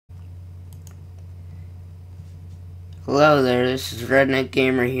Hello there, this is Redneck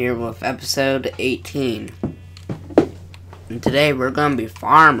Gamer here with episode 18. And today we're gonna be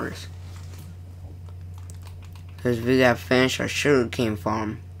farmers. Because we gotta finish our sugarcane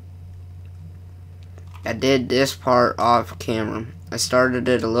farm. I did this part off camera. I started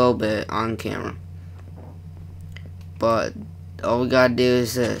it a little bit on camera. But all we gotta do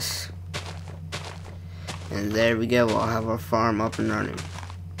is this. And there we go, we'll have our farm up and running.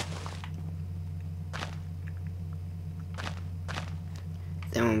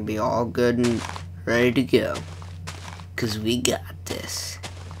 Then we'll be all good and ready to go. Cause we got this.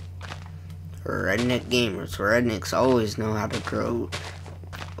 We're redneck gamers. Rednecks always know how to grow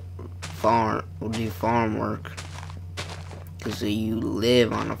do farm work. Cause you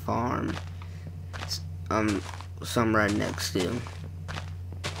live on a farm. Some rednecks do.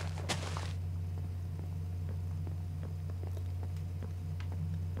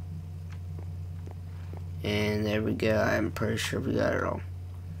 And there we go. I'm pretty sure we got it all.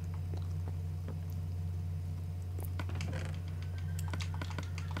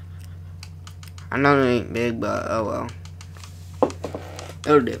 I know it ain't big, but oh well.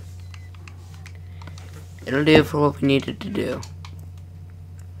 It'll do. It'll do for what we needed to do.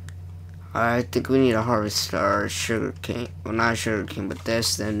 I think we need to harvest our sugar cane. Well, not sugar cane, but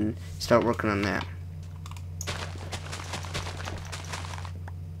this, then start working on that.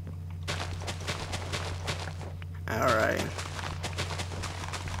 Alright.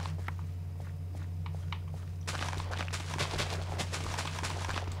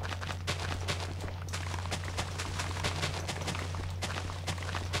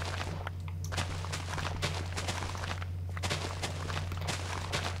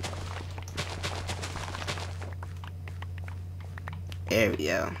 There we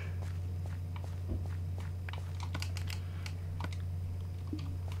go.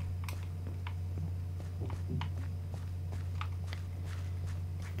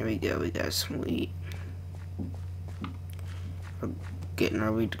 There we go, we got some wheat. We're getting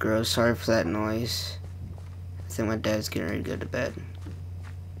our wheat to grow. Sorry for that noise. I think my dad's getting ready to go to bed.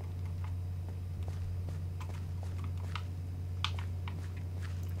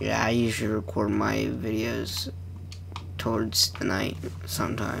 Yeah, I usually record my videos towards the night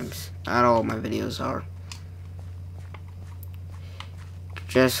sometimes. Not all my videos are.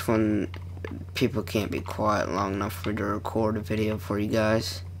 Just when people can't be quiet long enough for me to record a video for you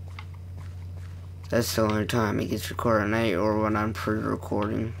guys. That's the only time it gets recorded at night or when I'm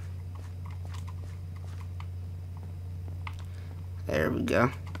pre-recording. There we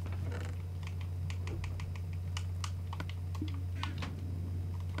go.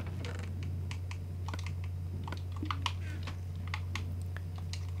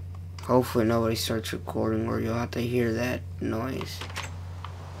 Hopefully nobody starts recording or you'll have to hear that noise.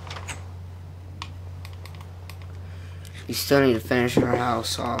 We still need to finish our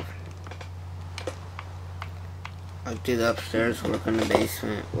house off. I'll do the upstairs work in the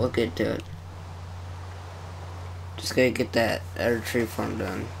basement. We'll get to it. Just gotta get that other tree farm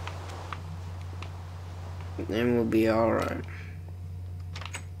done. Then we'll be alright.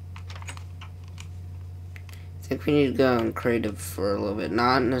 I think we need to go on creative for a little bit.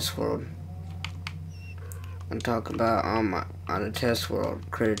 Not in this world. I'm talking about on a test world.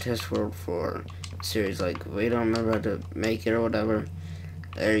 Create a test world for a series. Like, if we don't remember how to make it or whatever,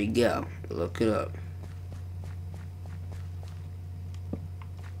 there you go. Look it up.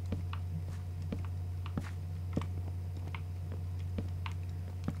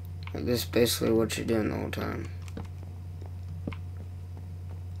 Like, this is basically what you're doing the whole time.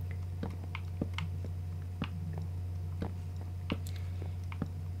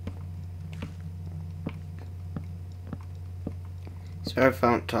 Sorry if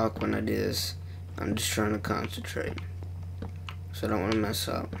I don't talk when I do this. I'm just trying to concentrate. So I don't want to mess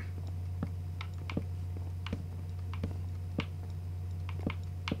up.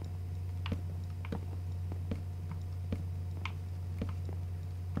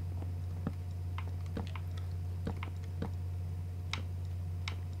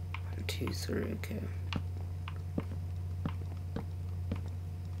 One, two, three, okay.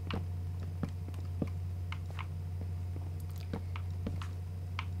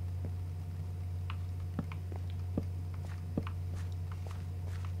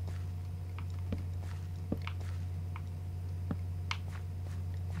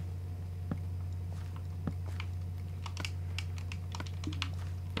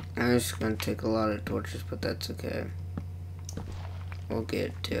 I'm just gonna take a lot of torches, but that's okay. We'll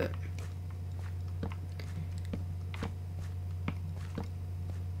get to it.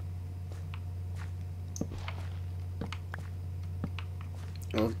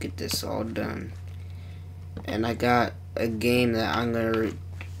 We'll get this all done. and I got a game that I'm gonna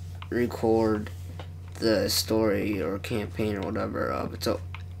record the story or campaign or whatever of. It's a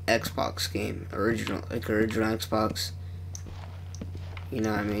Xbox game, original Xbox. You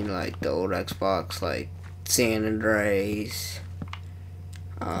know what I mean, like the old Xbox, like San Andreas,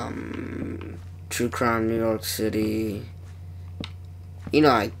 True Crime New York City. You know,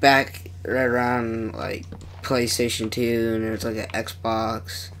 like back right around like PlayStation 2, and there's like an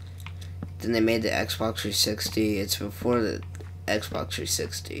Xbox. Then they made the Xbox 360. It's before the Xbox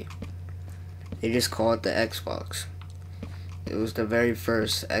 360. They just call it the Xbox. It was the very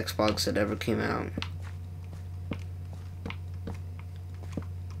first Xbox that ever came out.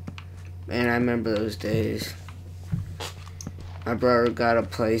 Man, I remember those days. My brother got a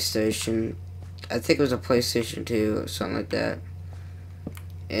PlayStation. I think it was a PlayStation 2 or something like that.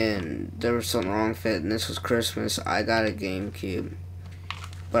 And there was something wrong with it, and this was Christmas. I got a GameCube.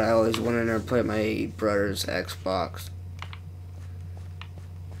 But I always wanted to play my brother's Xbox.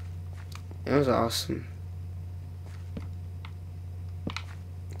 It was awesome.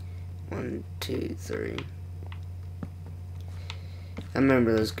 1, 2, 3. I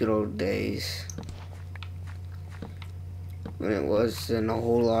remember those good old days when it wasn't a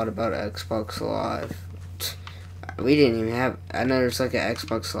whole lot about Xbox Live. We didn't even have. I know there's like an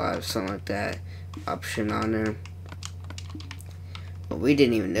Xbox Live, something like that, option on there. But we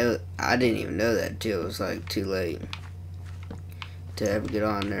didn't even know. I didn't even know that till it was like too late to ever get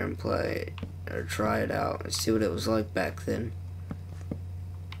on there and play it or try it out and see what it was like back then.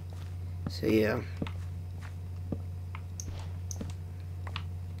 So yeah.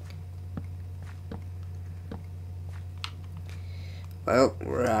 Well,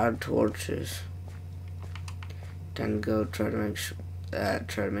 we're out of torches. Time to go try to make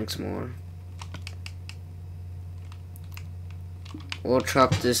try to make some more. We'll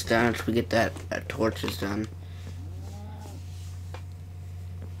chop this down until we get that torches done.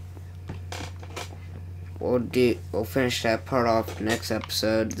 We'll finish that part off next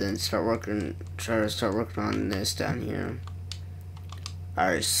episode, then try to start working on this down here.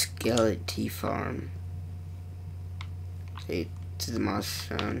 Our skeleton farm. See, to the moss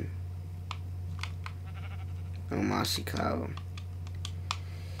stone. No mossy cow.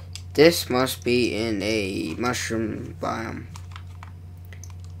 This must be in a mushroom biome.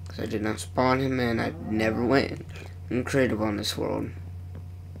 Because I did not spawn him in. I never went in creative on this world.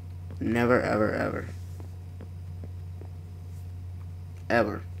 Never, ever, ever.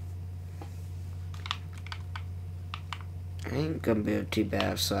 Ever. I ain't gonna be too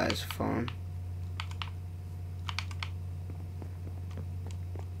bad of size farm.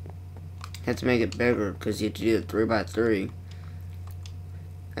 Have to make it bigger because you have to do it 3x3.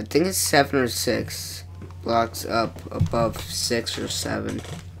 I think it's 7 or 6 blocks up above 6 or 7.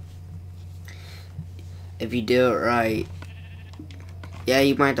 If you do it right. Yeah,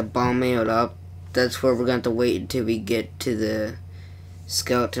 you might have to bomb it up. That's where we're going to have to wait until we get to the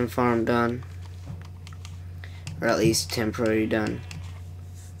skeleton farm done. Or at least temporary done.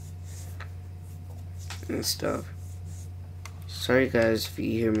 And stuff. Sorry guys if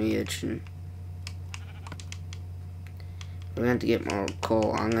you hear me itching. We're going to have to get more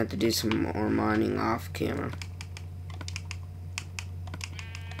coal. I'm going to have to do some more mining off camera.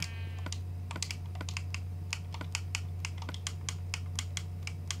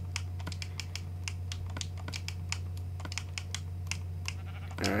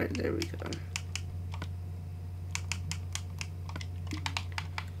 Alright, there we go.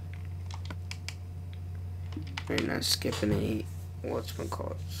 We're not skipping any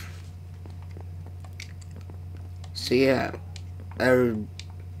whatchamacallits. So yeah,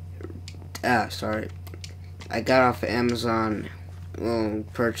 sorry. I got off of Amazon.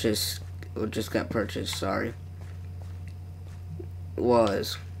 Just got purchased, sorry.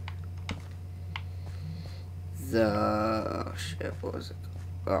 Was the shit, what was it?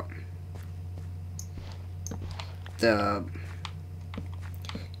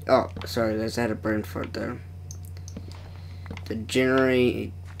 Sorry guys, I had a brain fart there. The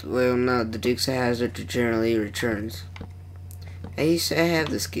Dukes of Hazzard generally returns. I used to have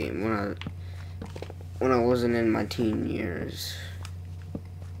this game when I wasn't in my teen years.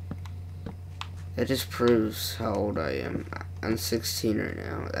 That just proves how old I am. I'm 16 right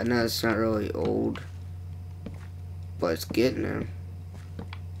now. I know it's not really old, but it's getting there.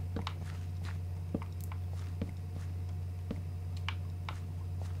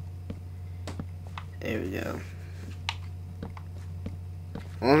 There we go.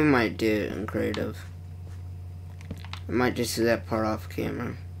 Well, I might do it in creative. I might just do that part off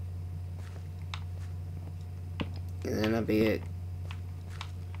camera. And then that'll be it.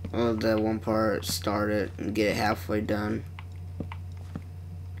 that one part, start it and get it halfway done,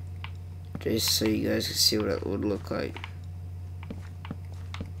 just so you guys can see what it would look like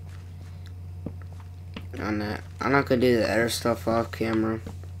on that. I'm not gonna do the other stuff off camera,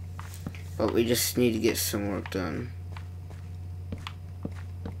 but we just need to get some work done.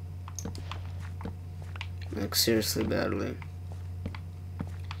 Like, seriously badly.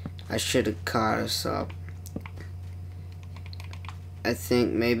 I should have caught us up. I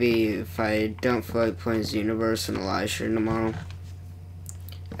think maybe if I don't feel like playing Universe in a live stream tomorrow,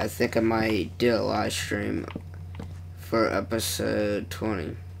 I think I might do a live stream for episode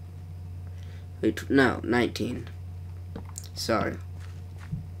 20. Wait, no, 19. Sorry.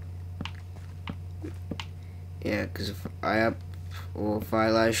 Yeah, because if I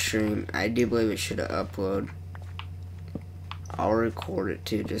live stream, I do believe it should upload. I'll record it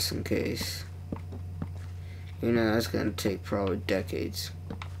too, just in case. You know, that's gonna take probably decades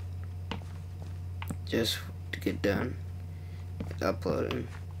just to get done with uploading.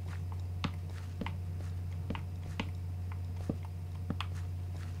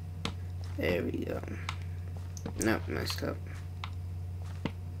 There we go. Nope, messed up.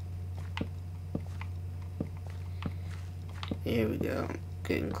 Here we go.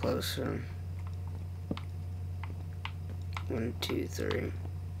 Getting closer. 1, 2, 3.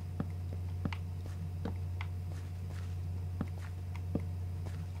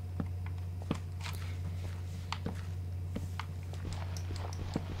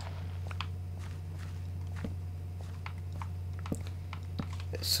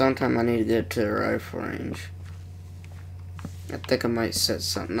 Sometime I need to get to the rifle range. I think I might set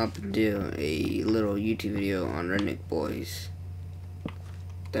something up and do a little YouTube video on Redneck Boys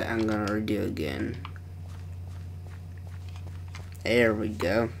that I'm gonna redo again. There we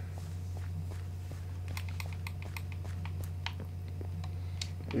go.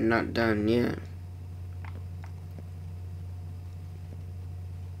 Not done yet.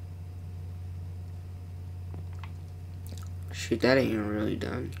 Shoot, that ain't really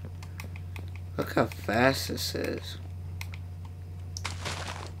done. Look how fast this is.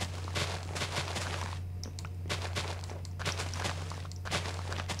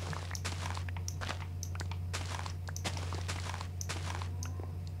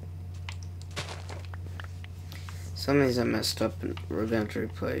 Some of these I messed up and we're going to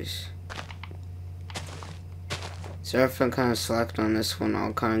replace. So if I'm kind of slacked on this one,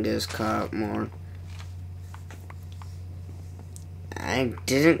 I'll kind of get us caught up more. I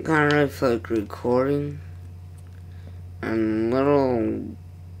didn't kind of really feel like recording. I'm a little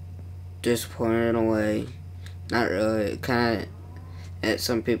disappointed in a way. Not really. It kind of, that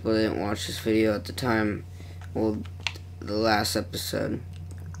some people didn't watch this video at the time. Well, the last episode.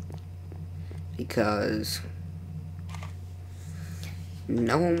 Because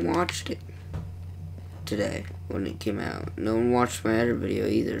no one watched it today when it came out. No one watched my other video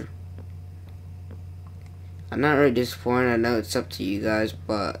either. I'm not really disappointed. I know it's up to you guys,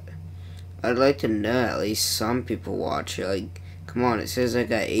 but I'd like to know at least some people watch it. Like, come on, it says I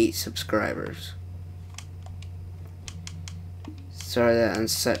got 8 subscribers. Sorry that I'm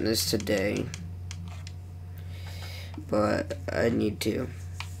setting this today, but I need to.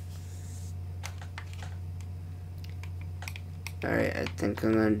 Alright, I think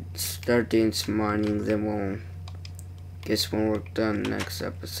I'm gonna start doing some mining, then we'll get some more work done next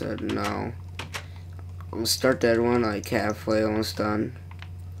episode. No. I'll start that one like halfway, almost done.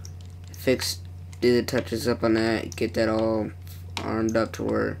 Do the touches up on that, get that all armed up to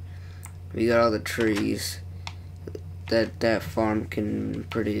where we got all the trees that farm can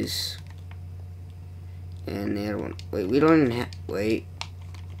produce. And the other one, wait, we don't even have, wait.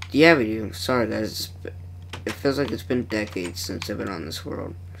 Yeah, we do. Sorry guys, it feels like it's been decades since I've been on this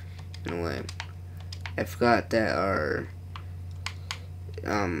world, in a way. I forgot that our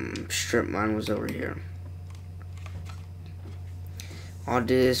strip mine was over here. I'll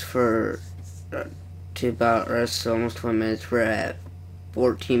do this for to about rest almost 20 minutes. We're at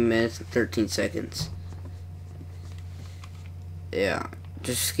 14 minutes and 13 seconds. Yeah,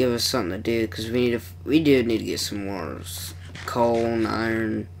 just give us something to do, because we do need to get some more coal and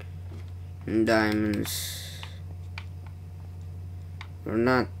iron and diamonds. We're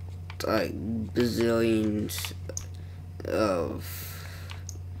not like bazillions of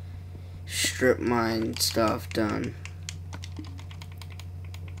strip mine stuff done.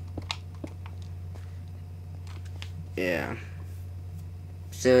 Yeah.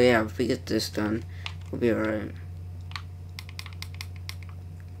 So yeah, if we get this done, we'll be alright.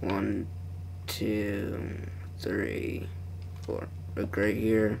 1, 2, 3, 4. Look right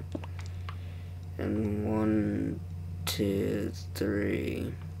here. And 1, 2,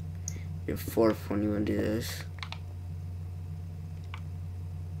 3, your fourth one, you want to do this.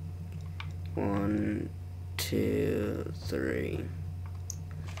 1, 2, 3,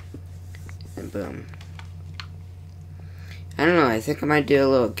 and boom. I don't know, I think I might do a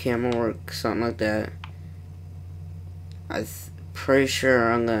little camera work, something like that. I'm pretty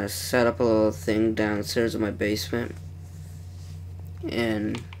sure I'm gonna set up a little thing downstairs in my basement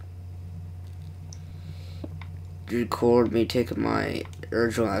and record me taking my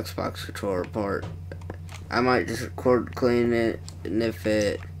original Xbox controller apart. I might just record cleaning it, and if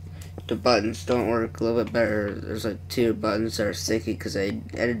the buttons don't work a little bit better, there's like 2 buttons that are sticky because I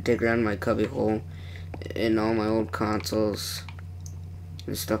had to dig around my cubby hole in all my old consoles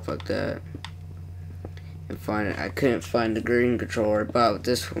and stuff like that and find it. I couldn't find the green controller I bought with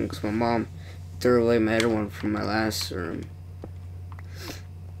this one because my mom threw away my other one from my last room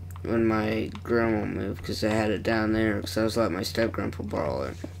when my grandma moved, because I had it down there because I was letting my step grandpa borrow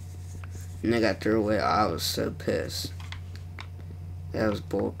it, and it got thrown away. I was so pissed. That was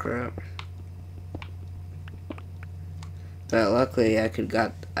bull crap. But luckily I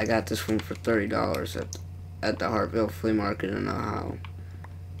got this one for $30 at the Hartville Flea Market in Ohio.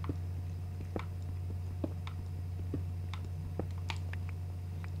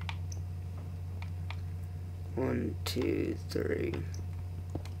 One, two, three.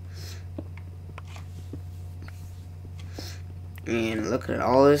 And look at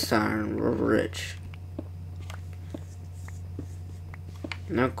all this iron. We're rich.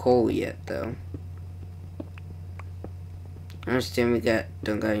 No coal yet, though. I understand we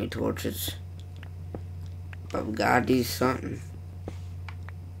don't got any torches, but we gotta do something.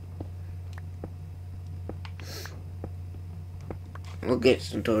 We'll get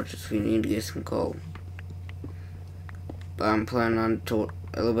some torches. We need to get some coal. But I'm planning on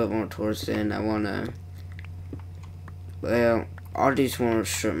a little bit more towards the end. I wanna. Well, I'll do some more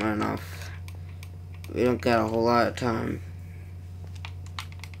strip mine off. We don't got a whole lot of time.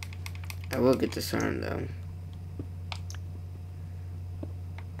 I will get this iron though.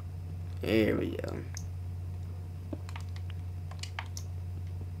 Here we go.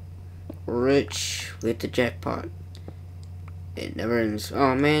 Rich with the jackpot. It never ends.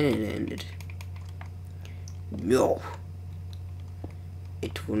 Oh man, it ended. No.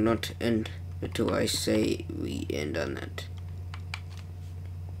 It will not end until I say we end on that.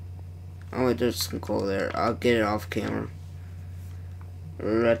 Oh wait, there's some coal there. I'll get it off camera.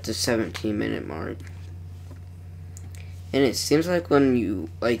 We're at the 17-minute mark. And it seems like when you,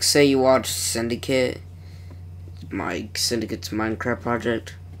 like, say you watch Syndicate, Syndicate's Minecraft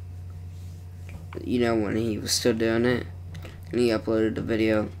project, you know, when he was still doing it, and he uploaded the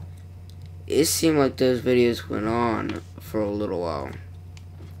video, it seemed like those videos went on for a little while.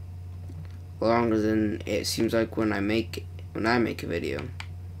 Longer than it seems like when I make a video.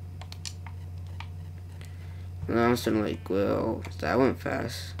 And I was like, well, that went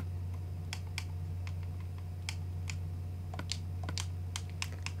fast.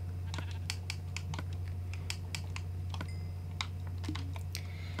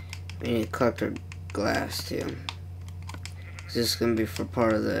 We need to collect our glass too. This is gonna be for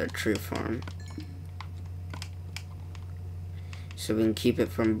part of the tree farm, so we can keep it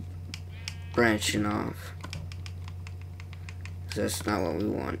from branching off. 'Cause that's not what we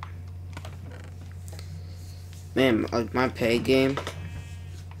want. Man, like my pay game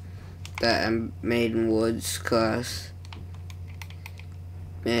that I made in Woods class.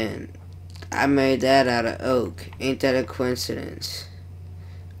 Man, I made that out of oak. Ain't that a coincidence?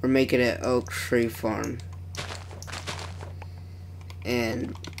 We're making it oak tree farm.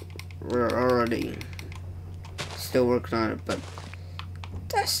 And we're already still working on it, but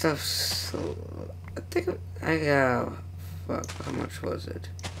that stuff's so, I think I got, fuck, how much was it?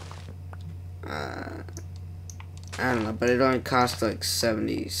 I don't know, but it only cost like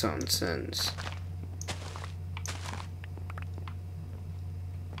 70 something cents.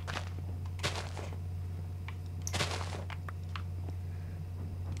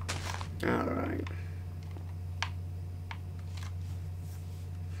 Alright.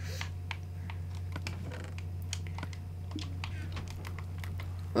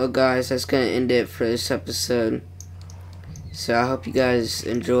 Well guys, that's gonna end it for this episode. So I hope you guys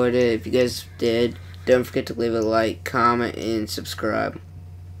enjoyed it. If you guys did, don't forget to leave a like, comment, and subscribe.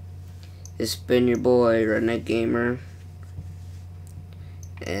 It's been your boy, Redneck Gamer.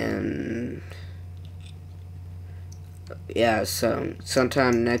 And yeah, so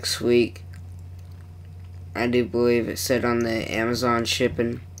sometime next week, I do believe it said on the Amazon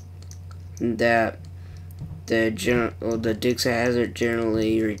shipping that the Dukes of Hazzard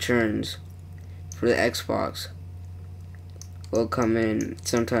generally returns for the Xbox. will come in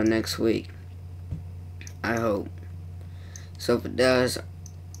sometime next week. I hope. So if it does,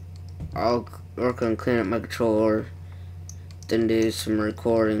 I'll work on cleaning up my controller, then do some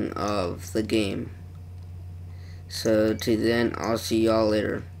recording of the game. So to then, I'll see y'all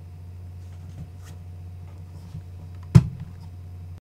later.